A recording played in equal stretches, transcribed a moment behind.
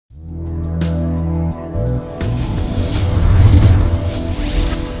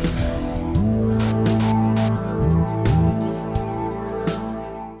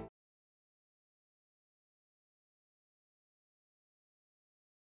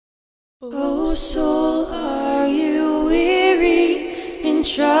O soul, are you weary and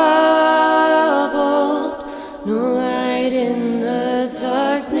troubled? No light in the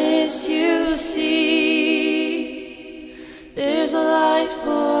darkness you see. There's a light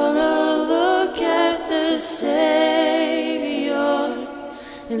for a look at the Savior,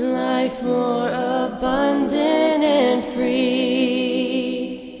 and life more abundant and free.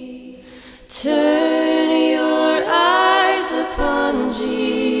 Turn your eyes upon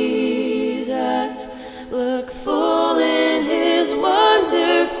Jesus, look full in his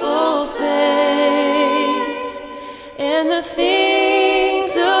wonderful face, and the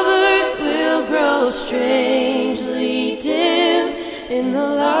things of earth will grow strangely dim in the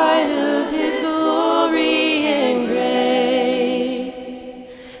light of his glory and grace.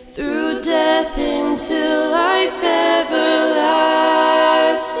 Through death into life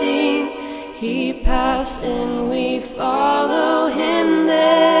everlasting, he passed and we follow him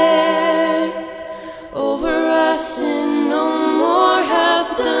there. Over us sin no more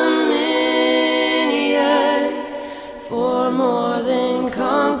hath dominion, for more than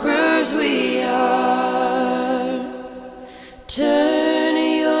conquerors we are. Turn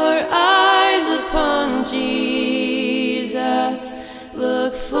your eyes upon Jesus,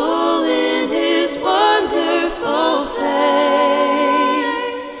 look full in his wonderful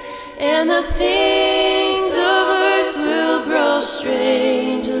face, and the things of earth will grow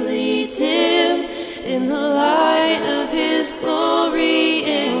strangely dim in the light of his glory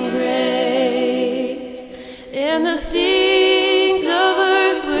and grace. And the things of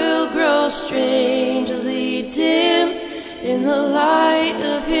earth will grow strangely dim in the light of